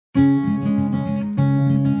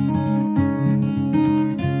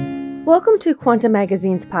Welcome to Quantum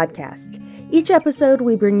Magazine's podcast. Each episode,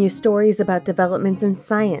 we bring you stories about developments in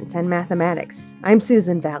science and mathematics. I'm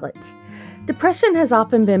Susan Vallet. Depression has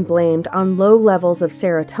often been blamed on low levels of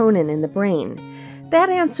serotonin in the brain. That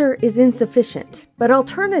answer is insufficient, but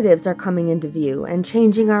alternatives are coming into view and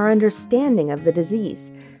changing our understanding of the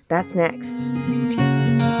disease. That's next.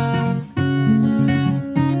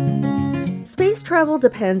 Space travel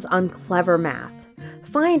depends on clever math.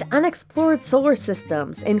 Find unexplored solar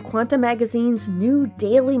systems in Quantum Magazine's new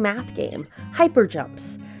daily math game,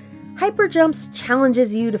 Hyperjumps. Hyperjumps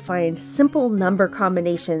challenges you to find simple number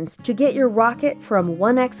combinations to get your rocket from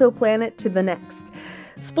one exoplanet to the next.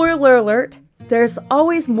 Spoiler alert, there's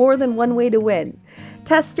always more than one way to win.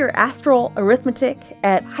 Test your astral arithmetic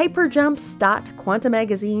at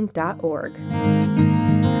hyperjumps.quantummagazine.org.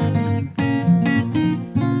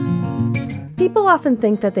 People often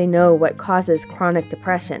think that they know what causes chronic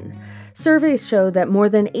depression. Surveys show that more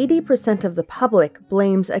than 80% of the public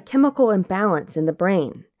blames a chemical imbalance in the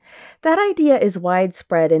brain. That idea is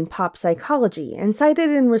widespread in pop psychology and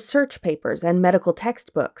cited in research papers and medical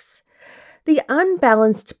textbooks. The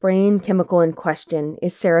unbalanced brain chemical in question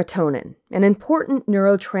is serotonin, an important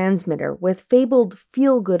neurotransmitter with fabled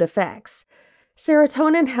feel-good effects.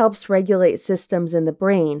 Serotonin helps regulate systems in the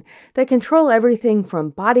brain that control everything from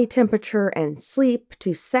body temperature and sleep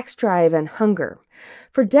to sex drive and hunger.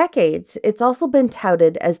 For decades, it's also been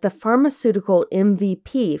touted as the pharmaceutical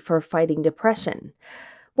MVP for fighting depression.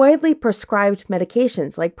 Widely prescribed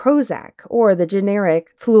medications like Prozac or the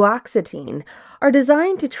generic fluoxetine are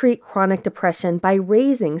designed to treat chronic depression by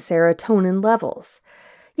raising serotonin levels.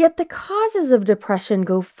 Yet the causes of depression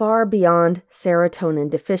go far beyond serotonin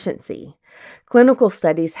deficiency. Clinical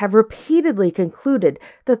studies have repeatedly concluded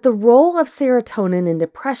that the role of serotonin in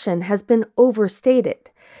depression has been overstated.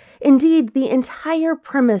 Indeed, the entire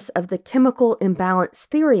premise of the chemical imbalance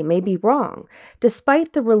theory may be wrong,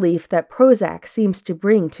 despite the relief that Prozac seems to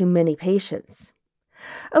bring to many patients.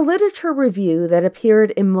 A literature review that appeared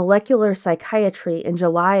in Molecular Psychiatry in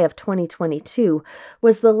July of 2022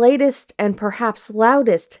 was the latest and perhaps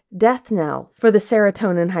loudest death knell for the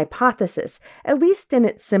serotonin hypothesis, at least in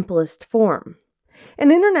its simplest form.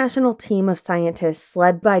 An international team of scientists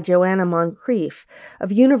led by Joanna Moncrief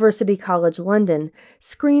of University College London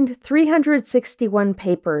screened 361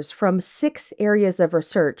 papers from 6 areas of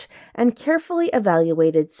research and carefully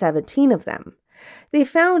evaluated 17 of them. They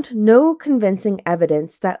found no convincing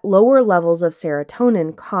evidence that lower levels of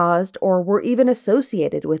serotonin caused or were even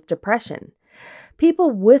associated with depression. People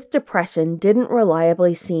with depression didn't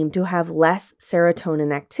reliably seem to have less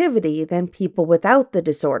serotonin activity than people without the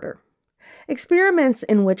disorder. Experiments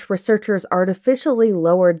in which researchers artificially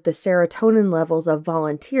lowered the serotonin levels of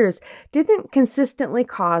volunteers didn't consistently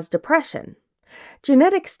cause depression.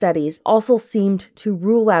 Genetic studies also seemed to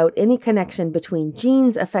rule out any connection between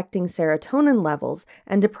genes affecting serotonin levels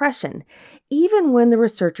and depression, even when the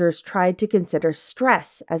researchers tried to consider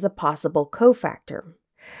stress as a possible cofactor.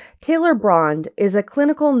 Taylor Brond is a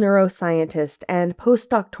clinical neuroscientist and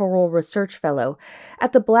postdoctoral research fellow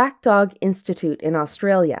at the Black Dog Institute in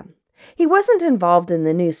Australia. He wasn't involved in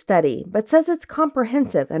the new study, but says it's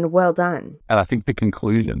comprehensive and well done. And I think the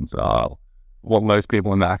conclusions are what most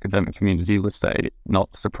people in the academic community would say,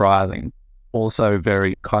 not surprising, also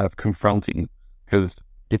very kind of confronting, because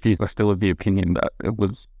if you are still of the opinion that it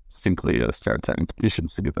was simply a serotonin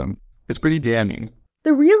deficiency, then it's pretty damning.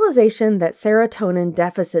 The realization that serotonin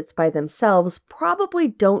deficits by themselves probably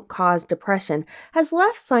don't cause depression has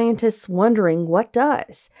left scientists wondering what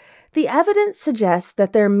does. The evidence suggests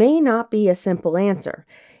that there may not be a simple answer.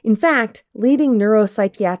 In fact, leading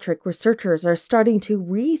neuropsychiatric researchers are starting to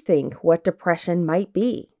rethink what depression might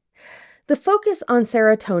be. The focus on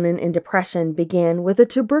serotonin in depression began with a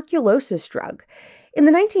tuberculosis drug. In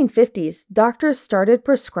the 1950s, doctors started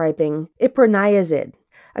prescribing iproniazid,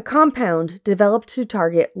 a compound developed to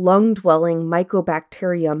target lung-dwelling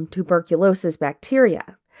Mycobacterium tuberculosis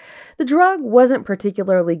bacteria. The drug wasn't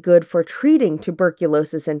particularly good for treating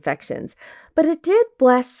tuberculosis infections, but it did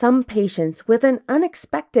bless some patients with an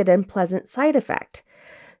unexpected and pleasant side effect.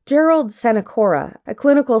 Gerald Sanacora, a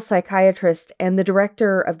clinical psychiatrist and the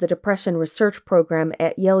director of the Depression Research Program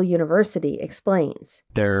at Yale University, explains.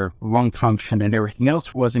 Their lung function and everything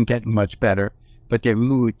else wasn't getting much better, but their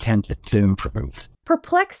mood tended to improve.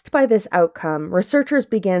 Perplexed by this outcome, researchers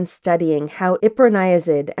began studying how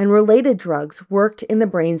iproniazid and related drugs worked in the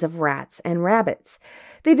brains of rats and rabbits.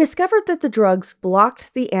 They discovered that the drugs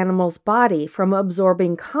blocked the animal's body from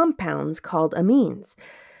absorbing compounds called amines.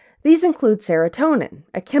 These include serotonin,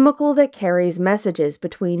 a chemical that carries messages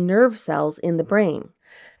between nerve cells in the brain.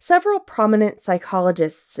 Several prominent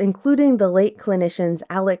psychologists, including the late clinicians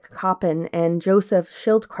Alec Koppen and Joseph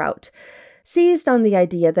Schildkraut, seized on the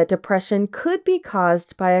idea that depression could be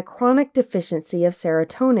caused by a chronic deficiency of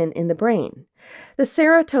serotonin in the brain. The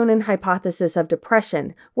serotonin hypothesis of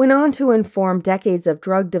depression went on to inform decades of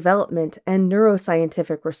drug development and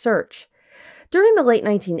neuroscientific research. During the late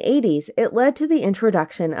 1980s, it led to the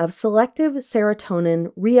introduction of selective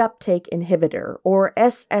serotonin reuptake inhibitor, or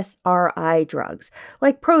SSRI drugs,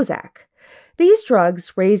 like Prozac. These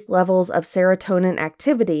drugs raised levels of serotonin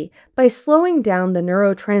activity by slowing down the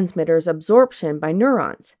neurotransmitter's absorption by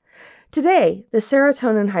neurons. Today, the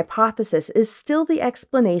serotonin hypothesis is still the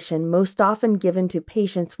explanation most often given to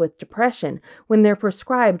patients with depression when they're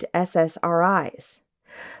prescribed SSRIs.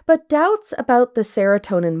 But doubts about the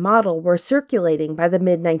serotonin model were circulating by the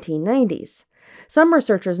mid-1990s. Some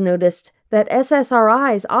researchers noticed that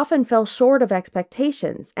SSRIs often fell short of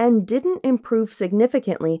expectations and didn't improve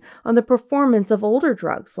significantly on the performance of older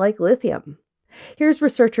drugs like lithium. Here's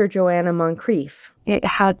researcher Joanna Moncrief. It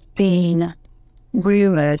has been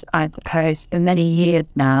rumored, I suppose, for many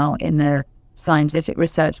years now in the scientific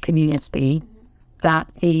research community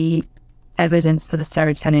that the evidence for the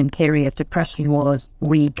serotonin theory of depression was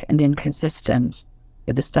weak and inconsistent,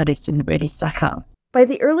 but the studies didn't really stack up. By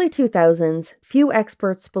the early 2000s, few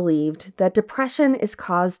experts believed that depression is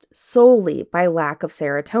caused solely by lack of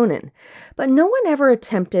serotonin, but no one ever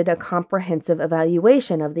attempted a comprehensive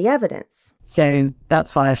evaluation of the evidence. So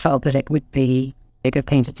that's why I felt that it would be a good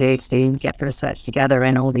thing to do to get the research together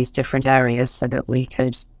in all these different areas so that we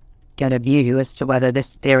could get a view as to whether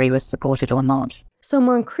this theory was supported or not. So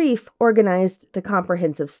Moncrief organized the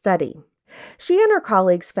comprehensive study. She and her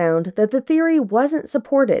colleagues found that the theory wasn't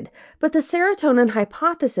supported, but the serotonin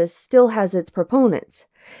hypothesis still has its proponents.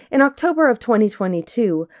 In October of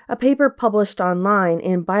 2022, a paper published online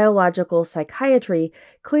in Biological Psychiatry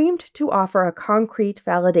claimed to offer a concrete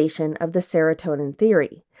validation of the serotonin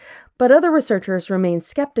theory. But other researchers remain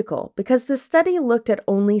skeptical because the study looked at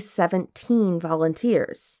only 17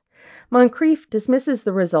 volunteers. Moncrief dismisses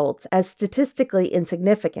the results as statistically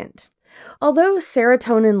insignificant. Although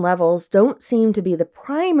serotonin levels don't seem to be the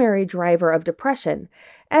primary driver of depression,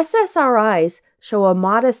 SSRIs show a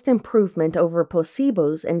modest improvement over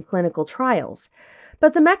placebos in clinical trials,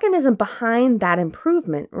 but the mechanism behind that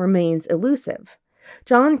improvement remains elusive.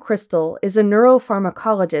 John Crystal is a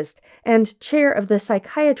neuropharmacologist and chair of the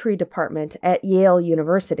psychiatry department at Yale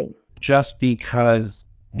University. Just because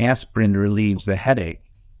aspirin relieves the headache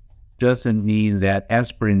doesn't mean that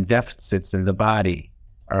aspirin deficits in the body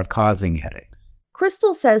are causing headaches.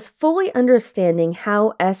 Crystal says fully understanding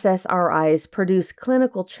how SSRIs produce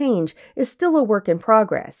clinical change is still a work in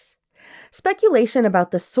progress. Speculation about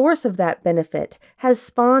the source of that benefit has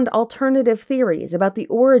spawned alternative theories about the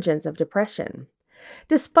origins of depression.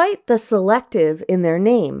 Despite the selective in their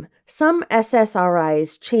name, some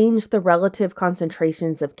SSRIs change the relative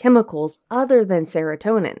concentrations of chemicals other than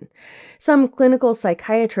serotonin. Some clinical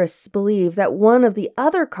psychiatrists believe that one of the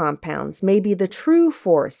other compounds may be the true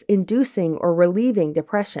force inducing or relieving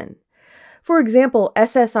depression. For example,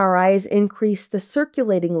 SSRIs increase the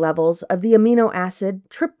circulating levels of the amino acid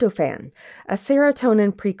tryptophan, a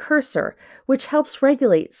serotonin precursor, which helps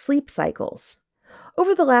regulate sleep cycles.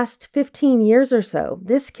 Over the last 15 years or so,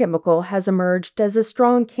 this chemical has emerged as a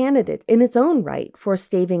strong candidate in its own right for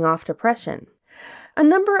staving off depression. A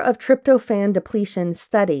number of tryptophan depletion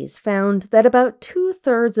studies found that about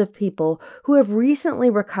 2/3 of people who have recently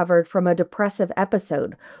recovered from a depressive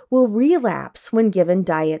episode will relapse when given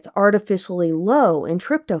diets artificially low in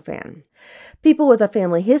tryptophan. People with a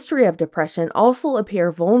family history of depression also appear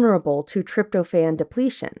vulnerable to tryptophan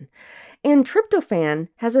depletion. And tryptophan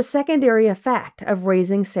has a secondary effect of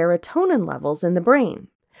raising serotonin levels in the brain.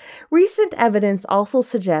 Recent evidence also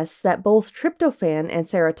suggests that both tryptophan and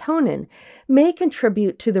serotonin may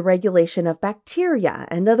contribute to the regulation of bacteria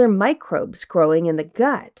and other microbes growing in the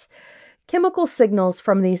gut. Chemical signals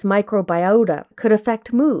from these microbiota could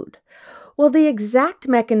affect mood. While the exact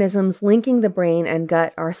mechanisms linking the brain and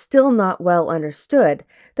gut are still not well understood,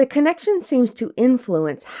 the connection seems to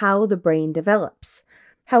influence how the brain develops.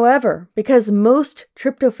 However, because most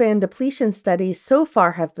tryptophan depletion studies so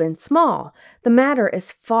far have been small, the matter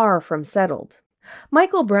is far from settled.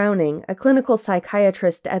 Michael Browning, a clinical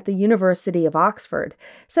psychiatrist at the University of Oxford,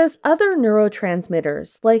 says other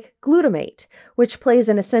neurotransmitters like glutamate, which plays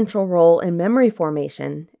an essential role in memory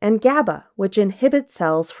formation, and GABA, which inhibits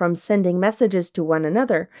cells from sending messages to one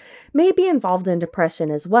another, may be involved in depression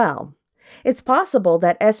as well. It's possible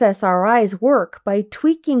that SSRIs work by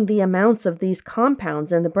tweaking the amounts of these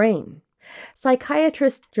compounds in the brain.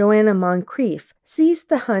 Psychiatrist Joanna Moncrief sees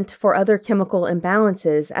the hunt for other chemical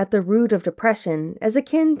imbalances at the root of depression as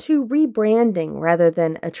akin to rebranding rather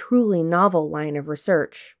than a truly novel line of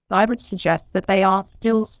research. I would suggest that they are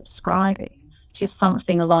still subscribing to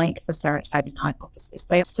something like the serotonin hypothesis.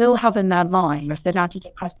 They still have in their mind that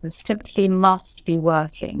antidepressants simply must be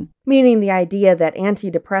working. Meaning the idea that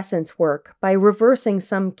antidepressants work by reversing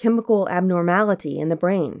some chemical abnormality in the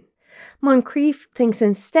brain. Moncrief thinks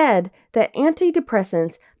instead that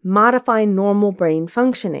antidepressants modify normal brain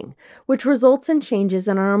functioning, which results in changes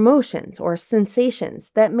in our emotions or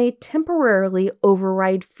sensations that may temporarily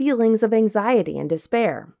override feelings of anxiety and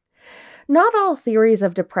despair. Not all theories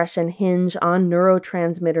of depression hinge on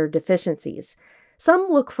neurotransmitter deficiencies. Some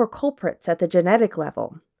look for culprits at the genetic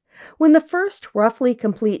level. When the first roughly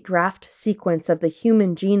complete draft sequence of the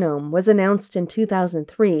human genome was announced in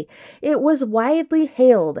 2003, it was widely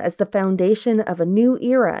hailed as the foundation of a new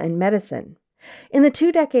era in medicine. In the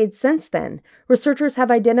 2 decades since then, researchers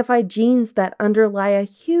have identified genes that underlie a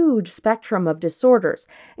huge spectrum of disorders,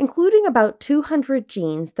 including about 200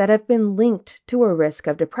 genes that have been linked to a risk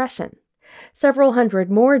of depression. Several hundred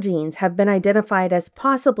more genes have been identified as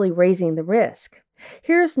possibly raising the risk.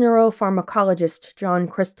 Here's neuropharmacologist John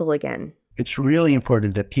Crystal again. It's really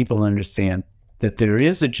important that people understand that there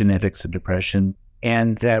is a genetics of depression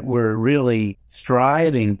and that we're really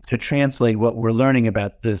striving to translate what we're learning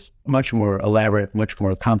about this much more elaborate, much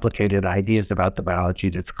more complicated ideas about the biology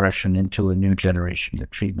of depression into a new generation of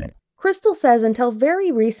treatment. Crystal says until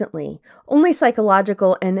very recently, only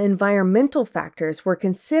psychological and environmental factors were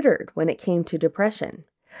considered when it came to depression.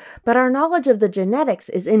 But our knowledge of the genetics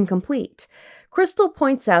is incomplete. Crystal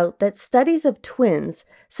points out that studies of twins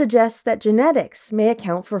suggest that genetics may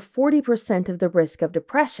account for 40% of the risk of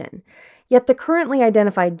depression, yet the currently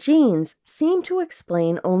identified genes seem to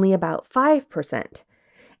explain only about 5%.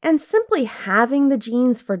 And simply having the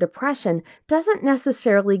genes for depression doesn't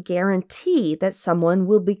necessarily guarantee that someone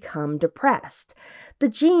will become depressed. The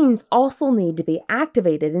genes also need to be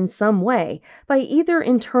activated in some way by either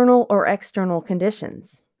internal or external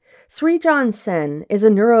conditions. Srijan Sen is a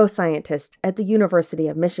neuroscientist at the University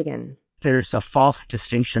of Michigan. There's a false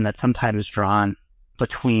distinction that's sometimes drawn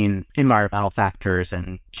between environmental factors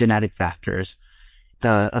and genetic factors.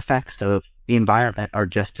 The effects of the environment are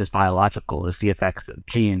just as biological as the effects of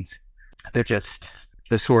genes. They're just,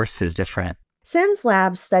 the source is different. Sen's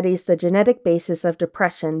lab studies the genetic basis of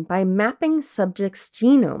depression by mapping subjects'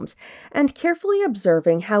 genomes and carefully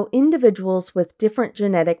observing how individuals with different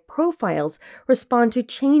genetic profiles respond to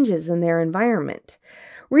changes in their environment.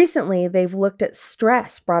 Recently, they've looked at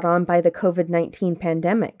stress brought on by the COVID-19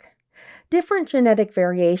 pandemic. Different genetic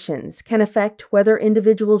variations can affect whether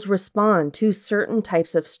individuals respond to certain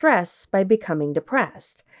types of stress by becoming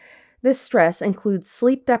depressed. This stress includes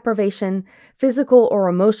sleep deprivation, physical or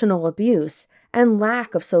emotional abuse, and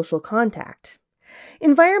lack of social contact.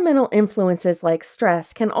 Environmental influences like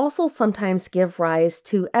stress can also sometimes give rise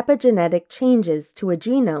to epigenetic changes to a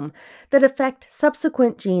genome that affect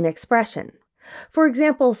subsequent gene expression. For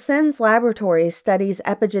example, Sen's laboratory studies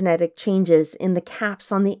epigenetic changes in the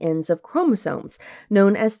caps on the ends of chromosomes,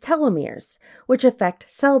 known as telomeres, which affect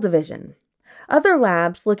cell division. Other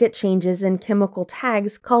labs look at changes in chemical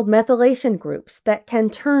tags called methylation groups that can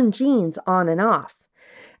turn genes on and off.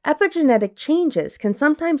 Epigenetic changes can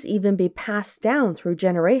sometimes even be passed down through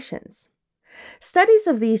generations. Studies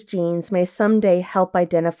of these genes may someday help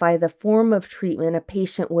identify the form of treatment a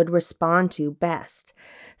patient would respond to best.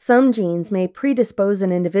 Some genes may predispose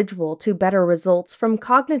an individual to better results from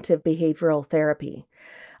cognitive behavioral therapy.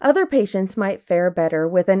 Other patients might fare better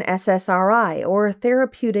with an SSRI or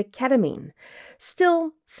therapeutic ketamine.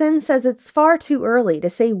 Still, Sen says it's far too early to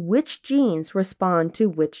say which genes respond to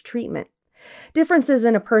which treatment. Differences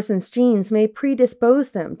in a person's genes may predispose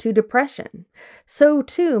them to depression. So,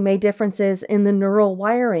 too, may differences in the neural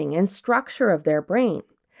wiring and structure of their brain.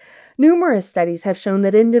 Numerous studies have shown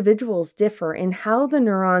that individuals differ in how the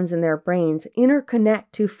neurons in their brains interconnect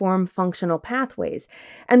to form functional pathways,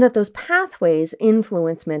 and that those pathways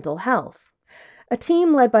influence mental health. A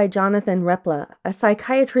team led by Jonathan Repla, a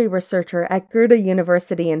psychiatry researcher at Goethe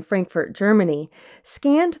University in Frankfurt, Germany,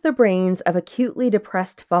 scanned the brains of acutely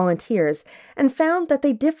depressed volunteers and found that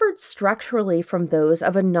they differed structurally from those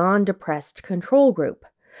of a non-depressed control group.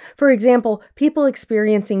 For example, people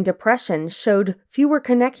experiencing depression showed fewer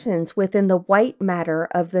connections within the white matter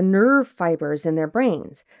of the nerve fibers in their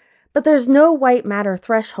brains. But there's no white matter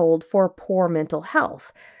threshold for poor mental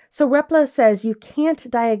health. So Repla says you can't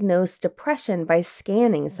diagnose depression by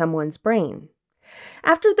scanning someone's brain.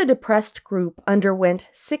 After the depressed group underwent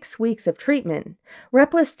 6 weeks of treatment,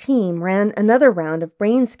 Repla's team ran another round of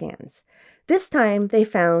brain scans. This time, they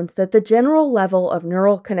found that the general level of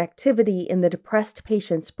neural connectivity in the depressed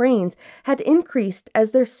patients' brains had increased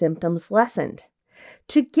as their symptoms lessened.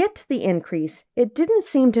 To get the increase, it didn't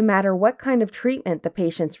seem to matter what kind of treatment the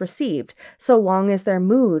patients received, so long as their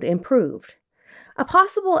mood improved. A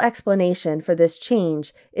possible explanation for this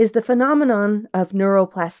change is the phenomenon of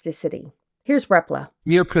neuroplasticity. Here's Repla.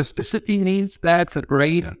 Neuroplasticity means that the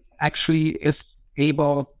brain actually is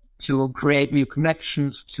able to create new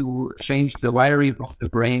connections, to change the wiring of the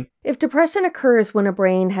brain. If depression occurs when a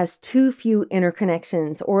brain has too few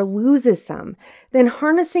interconnections or loses some, then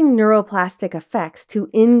harnessing neuroplastic effects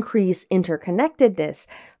to increase interconnectedness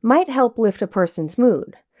might help lift a person's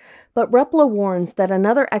mood. But Repla warns that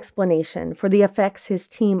another explanation for the effects his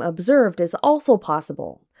team observed is also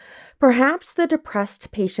possible. Perhaps the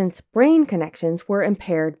depressed patient's brain connections were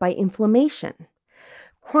impaired by inflammation.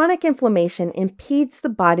 Chronic inflammation impedes the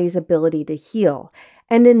body's ability to heal,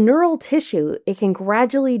 and in neural tissue, it can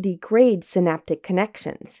gradually degrade synaptic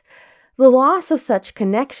connections. The loss of such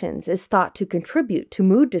connections is thought to contribute to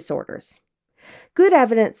mood disorders. Good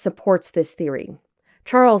evidence supports this theory.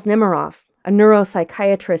 Charles Nemiroff, a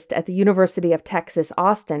neuropsychiatrist at the University of Texas,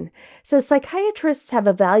 Austin, says psychiatrists have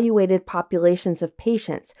evaluated populations of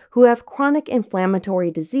patients who have chronic inflammatory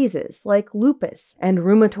diseases like lupus and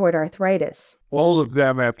rheumatoid arthritis. All of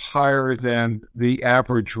them have higher than the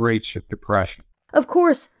average rates of depression. Of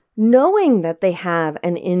course, knowing that they have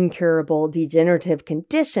an incurable degenerative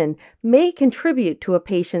condition may contribute to a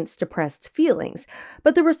patient's depressed feelings,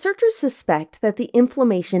 but the researchers suspect that the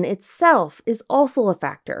inflammation itself is also a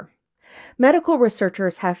factor. Medical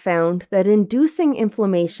researchers have found that inducing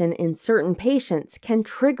inflammation in certain patients can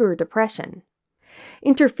trigger depression.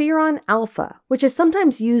 Interferon alpha, which is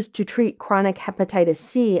sometimes used to treat chronic hepatitis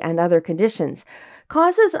C and other conditions,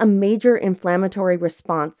 causes a major inflammatory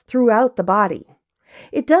response throughout the body.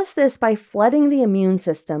 It does this by flooding the immune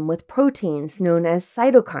system with proteins known as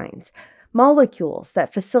cytokines, molecules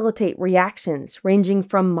that facilitate reactions ranging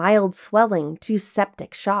from mild swelling to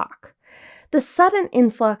septic shock. The sudden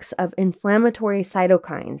influx of inflammatory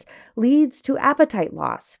cytokines leads to appetite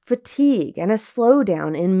loss, fatigue, and a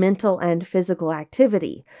slowdown in mental and physical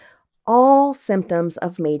activity, all symptoms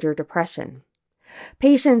of major depression.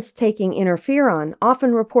 Patients taking interferon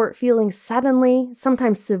often report feeling suddenly,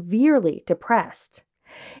 sometimes severely depressed.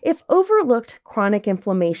 If overlooked chronic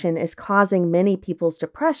inflammation is causing many people's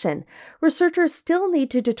depression, researchers still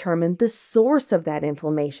need to determine the source of that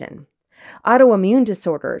inflammation. Autoimmune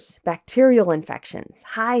disorders, bacterial infections,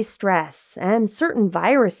 high stress, and certain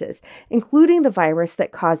viruses, including the virus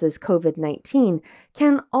that causes COVID-19,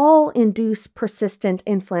 can all induce persistent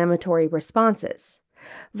inflammatory responses.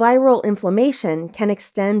 Viral inflammation can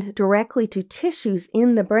extend directly to tissues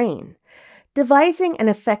in the brain. Devising an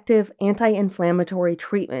effective anti-inflammatory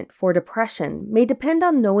treatment for depression may depend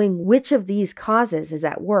on knowing which of these causes is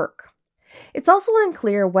at work. It's also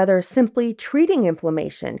unclear whether simply treating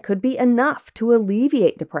inflammation could be enough to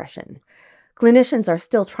alleviate depression. Clinicians are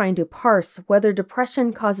still trying to parse whether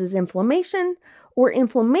depression causes inflammation or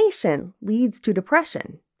inflammation leads to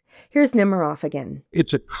depression. Here's Nemiroff again.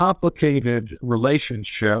 It's a complicated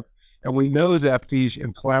relationship, and we know that these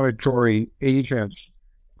inflammatory agents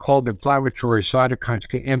called inflammatory cytokines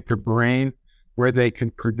can enter the brain where they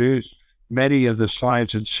can produce many of the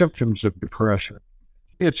signs and symptoms of depression.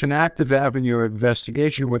 It's an active avenue of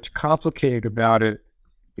investigation. What's complicated about it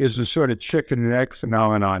is the sort of chicken and egg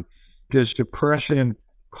phenomenon. Does depression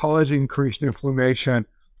cause increased inflammation,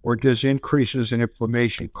 or does increases in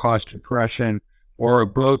inflammation cause depression, or are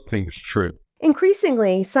both things true?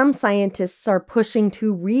 Increasingly, some scientists are pushing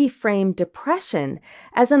to reframe depression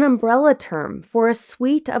as an umbrella term for a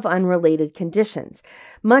suite of unrelated conditions,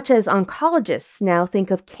 much as oncologists now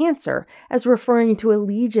think of cancer as referring to a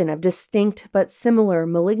legion of distinct but similar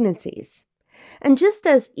malignancies. And just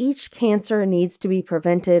as each cancer needs to be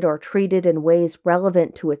prevented or treated in ways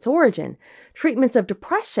relevant to its origin, treatments of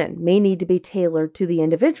depression may need to be tailored to the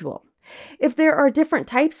individual. If there are different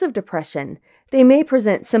types of depression, they may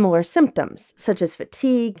present similar symptoms, such as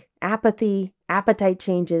fatigue, apathy, appetite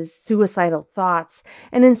changes, suicidal thoughts,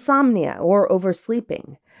 and insomnia or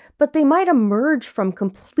oversleeping. But they might emerge from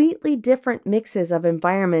completely different mixes of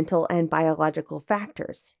environmental and biological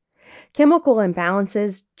factors. Chemical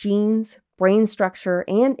imbalances, genes, brain structure,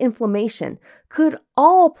 and inflammation could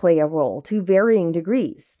all play a role to varying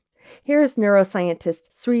degrees. Here's neuroscientist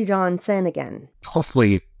Srijan Sen again.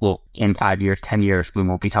 Hopefully, in 5 years, 10 years, we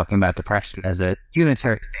won't be talking about depression as a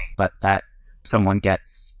unitary thing, but that someone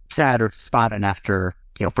gets sad or despondent after,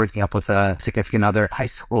 breaking up with a significant other at high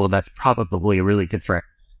school, that's probably a really different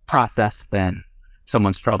process than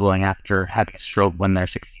someone struggling after having a stroke when they're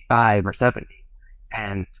 65 or 70,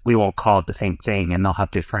 and we won't call it the same thing, and they'll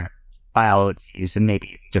have different biologies and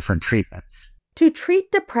maybe different treatments. To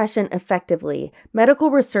treat depression effectively, medical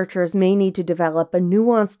researchers may need to develop a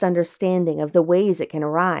nuanced understanding of the ways it can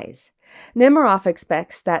arise. Nemiroff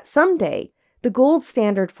expects that someday, the gold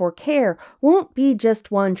standard for care won't be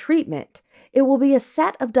just one treatment. It will be a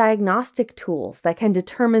set of diagnostic tools that can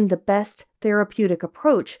determine the best therapeutic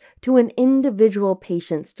approach to an individual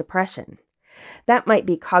patient's depression. That might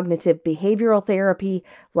be cognitive behavioral therapy,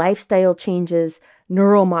 lifestyle changes,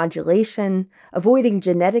 neuromodulation, avoiding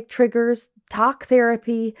genetic triggers, talk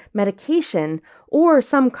therapy, medication, or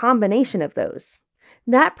some combination of those.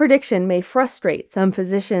 That prediction may frustrate some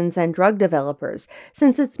physicians and drug developers,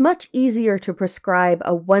 since it's much easier to prescribe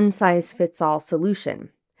a one-size-fits-all solution.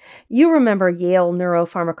 You remember Yale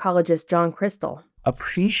neuropharmacologist John Crystal.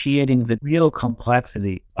 Appreciating the real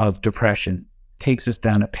complexity of depression takes us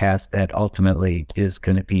down a path that ultimately is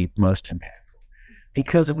going to be most impactful.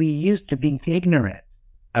 Because we used to be ignorant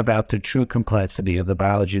about the true complexity of the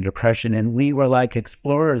biology of depression, and we were like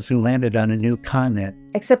explorers who landed on a new continent.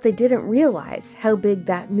 Except they didn't realize how big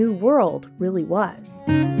that new world really was.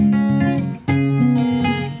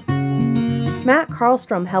 Matt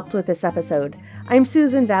Karlstrom helped with this episode. I'm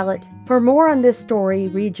Susan Vallet. For more on this story,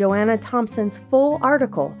 read Joanna Thompson's full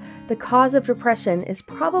article, The Cause of Depression is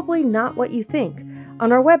Probably Not What You Think,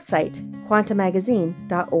 on our website,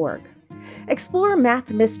 quantamagazine.org. Explore math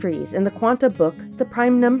mysteries in the Quanta book, The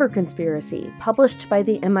Prime Number Conspiracy, published by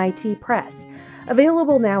the MIT Press,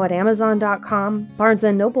 available now at Amazon.com,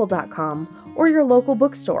 BarnesandNoble.com, or your local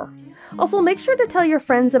bookstore. Also, make sure to tell your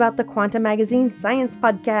friends about the Quanta Magazine Science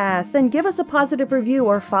Podcast and give us a positive review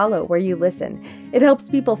or follow where you listen. It helps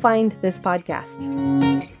people find this podcast.